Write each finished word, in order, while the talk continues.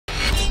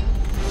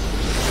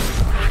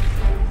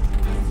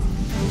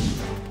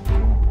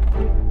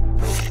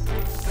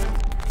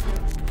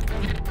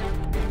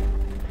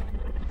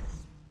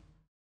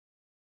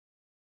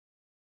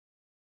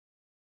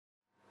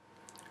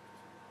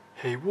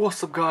Hey,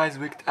 what's up guys,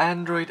 with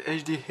Android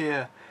HD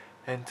here,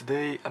 and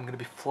today I'm gonna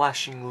be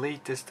flashing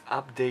latest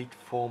update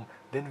from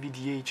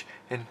NVDH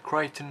and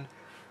Crichton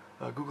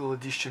Google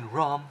Edition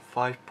ROM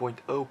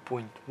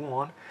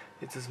 5.0.1.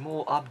 It's a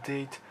small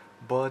update,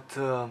 but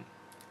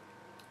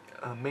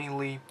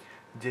mainly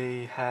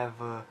they have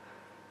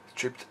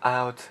stripped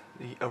out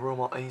the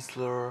aroma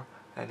installer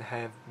and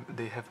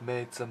they have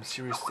made some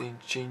serious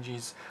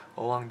changes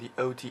along the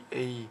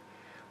OTA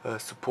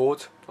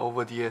support,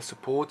 over the air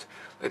support.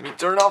 Let me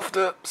turn off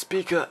the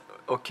speaker.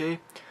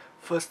 Okay,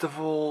 first of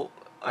all,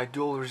 I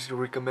do always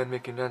recommend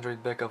making an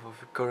Android backup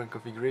of your current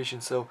configuration,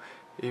 so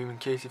in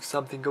case if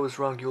something goes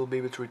wrong you'll be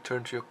able to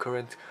return to your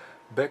current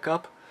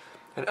backup.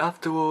 And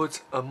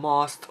afterwards, a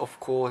must, of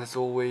course, as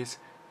always,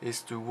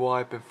 is to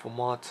wipe and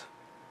format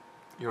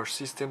your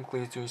system,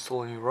 clean to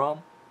install a new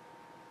ROM.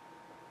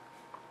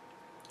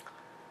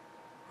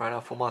 Right now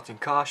formatting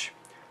cache.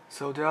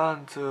 So there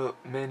aren't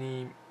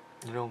many,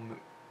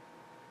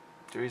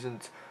 there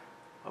isn't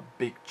a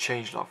big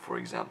changelog. For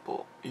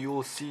example,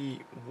 you'll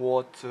see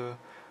what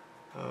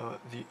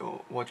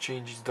what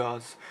changes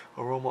does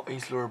aroma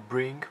installer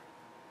bring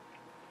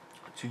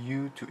to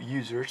you, to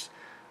users,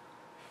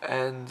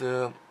 and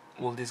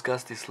we'll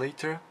discuss this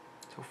later.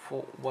 So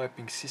for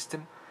wiping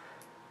system,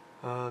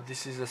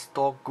 this is a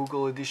stock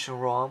Google Edition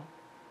ROM,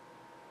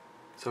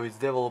 so it's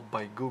developed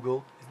by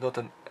Google. It's not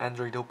an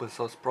Android open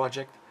source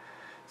project,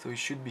 so it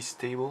should be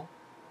stable.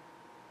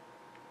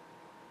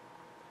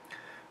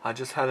 I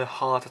just had a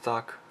heart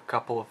attack a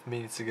couple of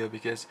minutes ago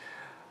because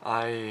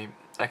I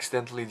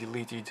accidentally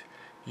deleted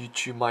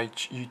my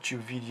YouTube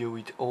video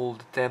with all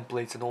the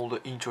templates and all the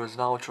intros and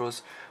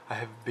outros I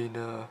have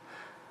been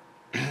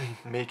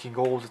making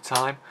all the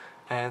time.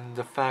 And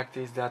the fact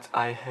is that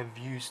I have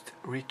used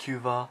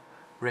Recuva,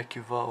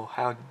 or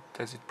how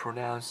does it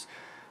pronounce,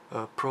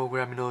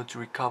 program in order to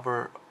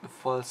recover the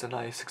files, and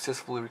I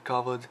successfully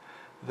recovered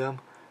them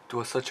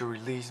to such a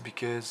release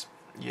because,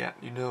 yeah,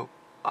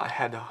 I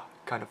had a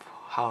kind of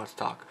heart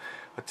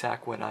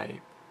attack when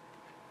I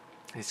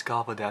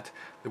discovered that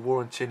there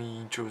weren't any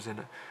intros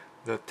in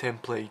the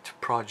template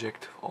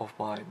project of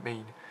my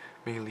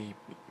mainly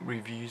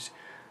reviews,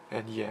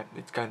 and yeah,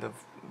 it's kind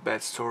of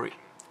bad story.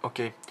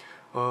 Okay,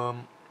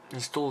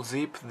 install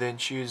zip, then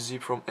choose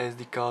zip from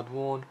SD card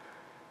 1.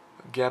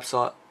 Gaps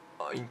are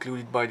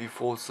included by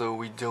default, so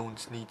we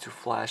don't need to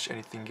flash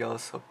anything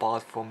else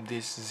apart from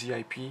this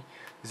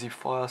zip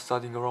file.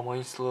 Starting aroma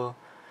installer,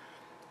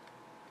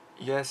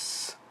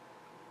 yes.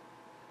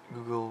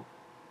 Google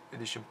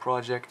Edition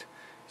project.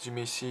 As you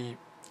may see,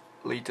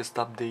 latest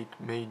update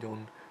made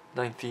on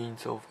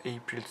 19th of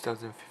April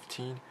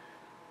 2015.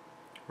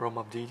 ROM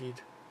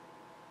updated.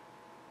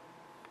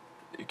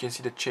 You can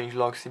see the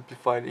changelog,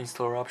 simplified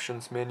installer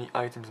options, many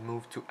items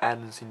moved to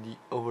add-ins in the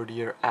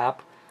over-the-air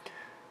app.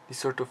 This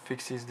sort of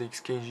fixes the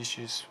exchange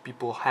issues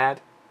people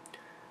had.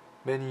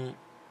 Many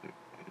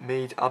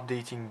made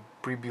updating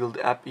pre-built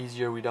app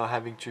easier without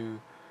having to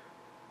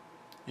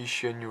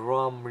issue a new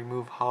ROM,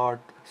 remove hard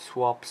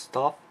swap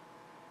stuff.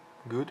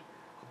 Good.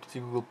 Up to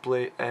Google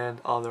Play and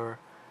other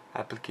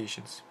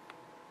applications.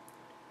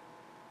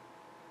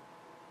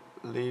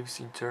 Leaves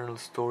internal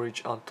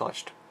storage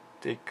untouched.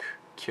 Take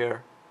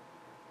care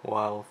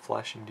while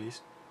flashing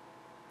this.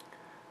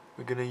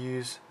 We're gonna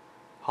use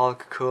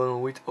Hulk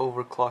kernel with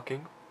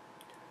overclocking,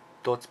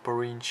 dots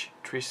per inch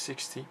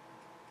 360.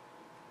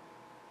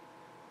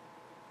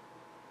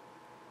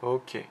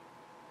 Okay,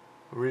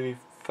 really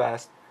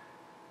fast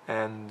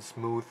and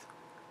smooth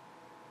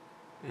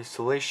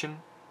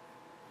installation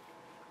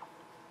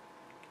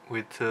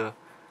with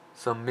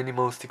some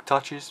minimalistic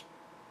touches,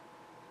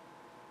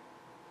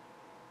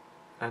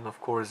 and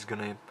of course it's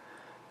gonna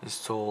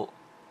install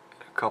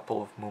a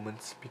couple of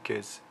moments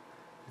because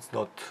it's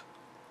not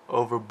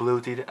over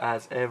bloated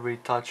as every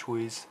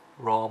TouchWiz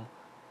ROM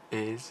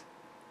is.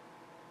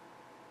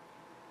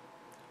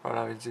 Right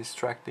now it's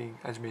extracting,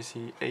 as you may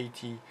see,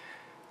 80,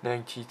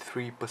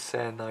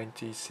 93%,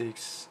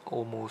 96,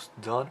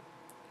 almost done.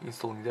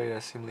 Installing data,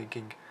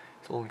 symlinking,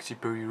 installing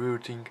CPU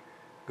rerouting,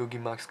 Google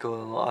Max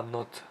kernel.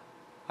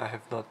 I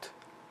have not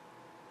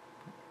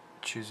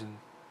chosen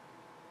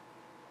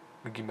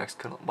Google Max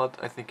kernel, but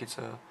I think it's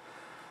an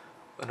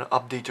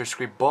updater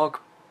script bug.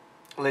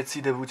 Let's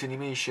see the boot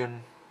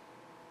animation.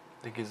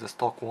 I think it's the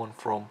stock one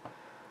from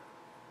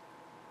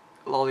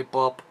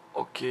Lollipop.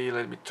 Okay,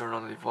 let me turn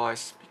on the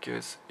device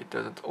because it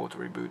doesn't auto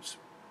reboots.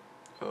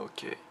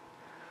 Okay,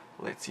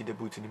 let's see the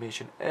boot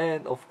animation,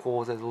 and of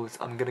course, as always,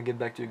 I'm gonna get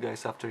back to you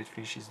guys after it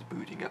finishes the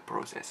booting up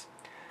process.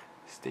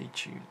 Stay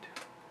tuned.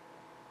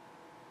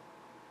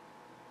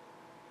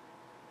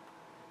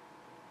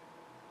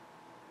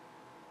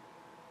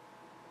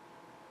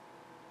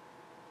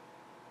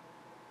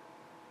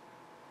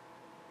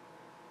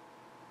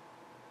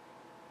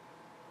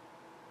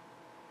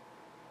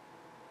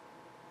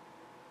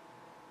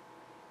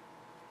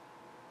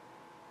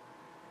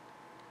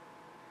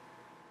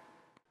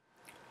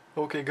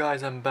 Okay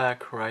guys, I'm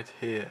back right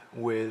here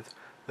with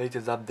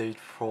latest update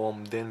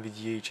from the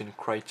NVDH and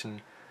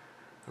Crichton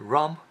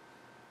ROM.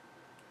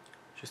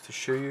 Just to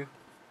show you,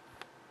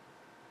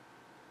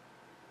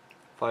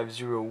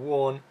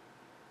 501.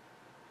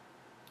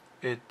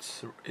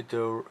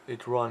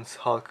 It runs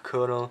Hulk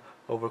kernel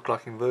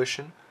overclocking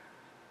version.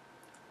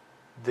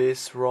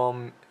 This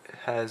ROM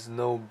has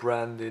no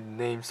branded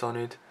names on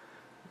it,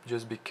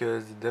 just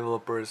because the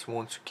developers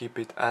want to keep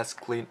it as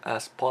clean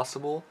as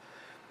possible.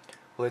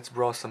 Let's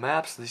browse some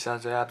apps. These are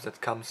the apps that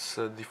comes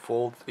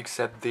default,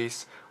 except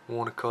this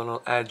one,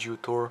 kernel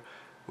editor,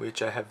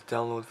 which I have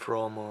downloaded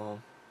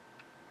from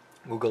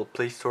Google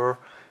Play Store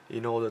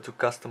in order to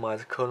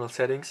customize kernel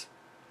settings.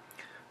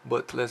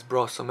 But let's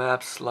browse some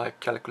apps like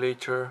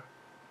calculator,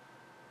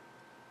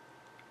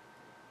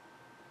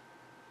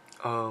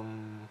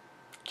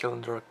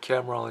 calendar,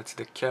 camera. Let's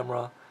see the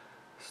camera,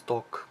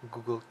 stock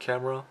Google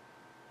camera.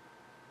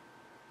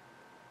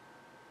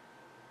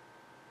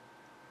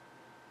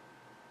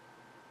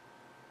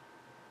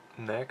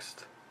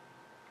 Next,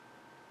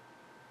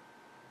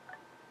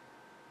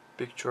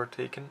 picture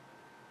taken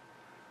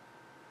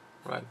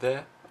right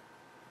there,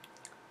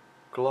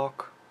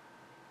 clock.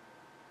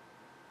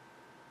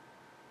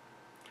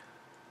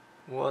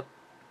 What?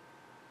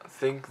 I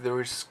think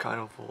there is kind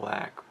of a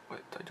lag,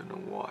 but I don't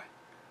know why.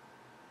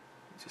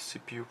 It's a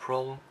CPU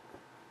problem.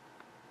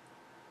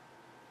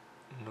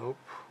 Nope.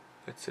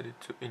 Let's set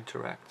it to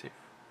interactive.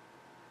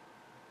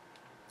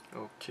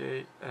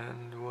 Okay,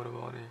 and what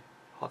about a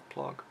hot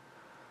plug?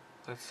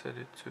 Let's set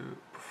it to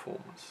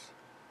performance.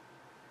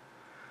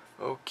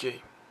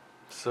 Okay,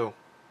 so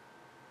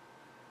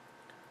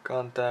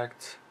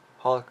contact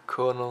Hulk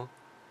kernel.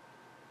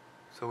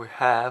 So we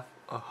have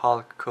a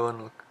Hulk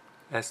kernel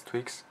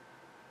S-Twix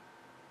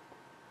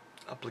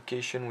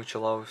application which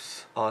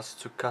allows us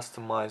to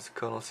customize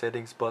kernel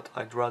settings, but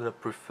I'd rather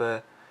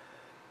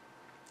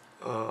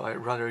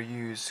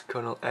use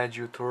kernel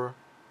editor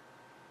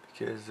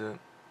because I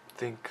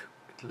think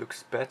it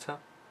looks better.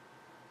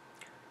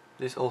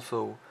 This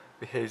also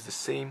behaves the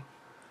same.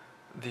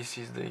 This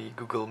is the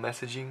Google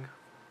messaging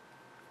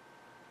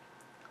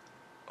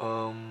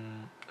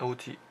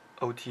OTA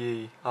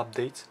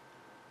updates.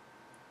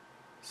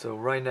 So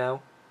right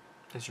now,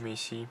 as you may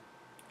see,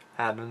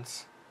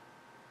 add-ons,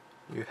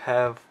 you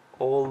have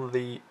all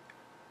the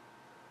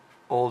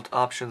old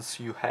options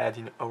you had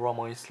in a ROM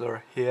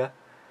installer here.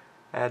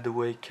 Add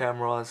away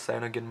cameras,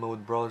 cyanogen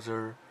mode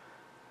browser,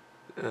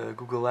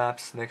 Google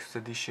Apps Next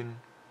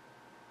Edition,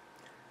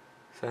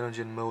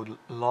 cyanogen mode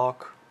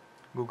lock,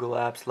 Google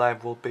Apps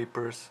live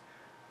wallpapers,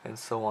 and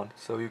so on.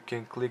 So you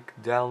can click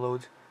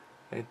download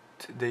and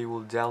they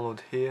will download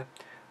here,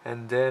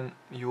 and then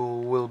you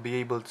will be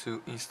able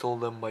to install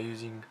them by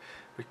using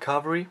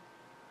recovery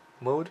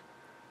mode.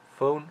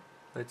 Phone,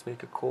 let's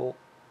make a call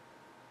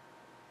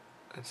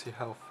and see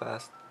how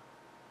fast.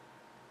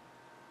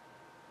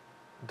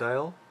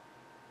 Dial.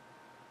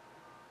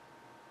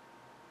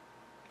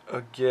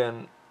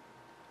 Again,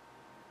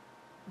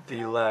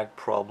 the lag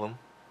problem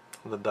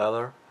of the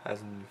dialer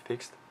hasn't been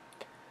fixed.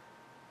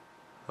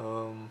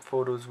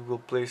 Photos, Google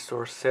Play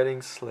Store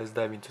settings. Let's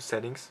dive into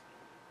settings.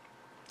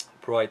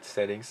 Bright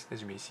settings,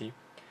 as you may see.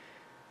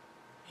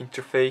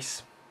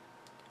 Interface.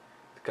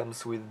 It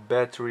comes with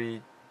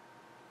battery,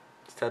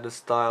 status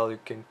style. You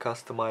can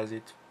customize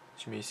it,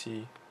 as you may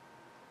see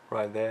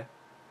right there.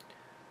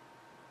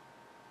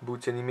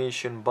 Boot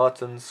animation,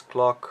 buttons,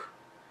 clock.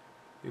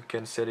 You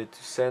can set it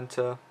to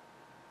center.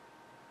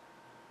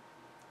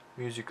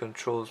 Music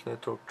controls,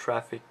 network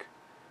traffic.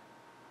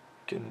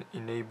 You can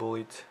enable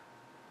it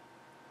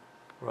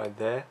right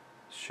there.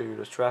 Show you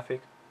the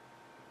traffic.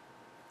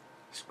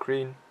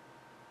 Screen.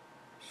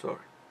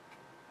 Sorry.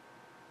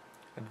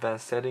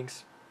 Advanced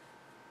settings.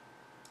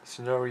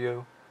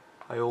 Scenario.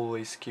 I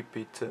always keep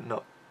it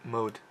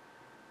mode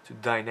to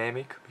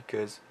dynamic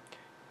because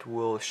it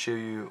will show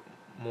you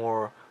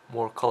more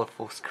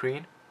colorful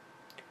screen.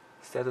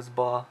 Status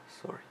bar.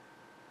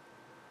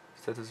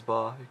 Status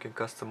bar. You can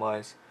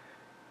customize.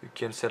 You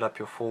can set up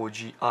your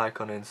 4G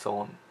icon and so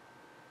on.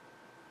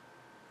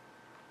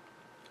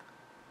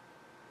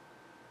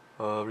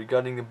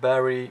 Regarding the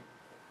battery,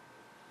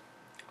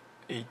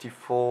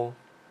 84.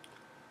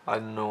 I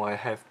don't know, I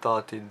have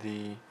started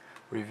the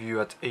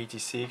review at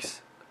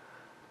 86,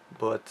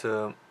 but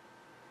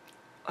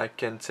I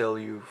can't tell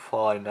you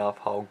far enough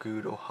how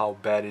good or how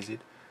bad is it,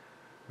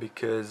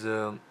 because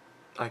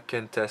I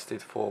can test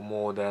it for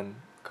more than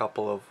a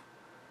couple of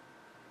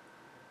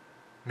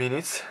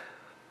minutes.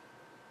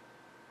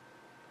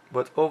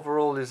 But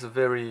overall it's a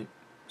very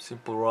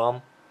simple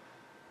ROM.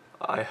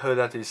 I heard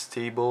that it's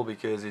stable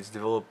because it's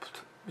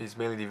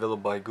mainly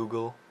developed by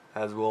Google,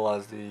 as well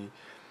as the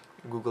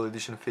Google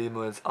Edition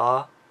firmwares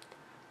are.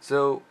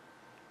 So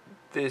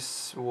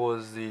this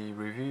was the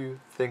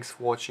review. Thanks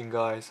for watching,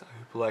 guys. I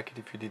hope you like it.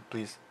 If you did,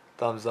 please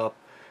thumbs up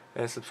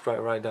and subscribe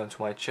right down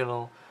to my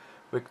channel.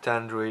 Wicked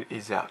Android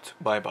is out.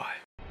 Bye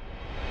bye.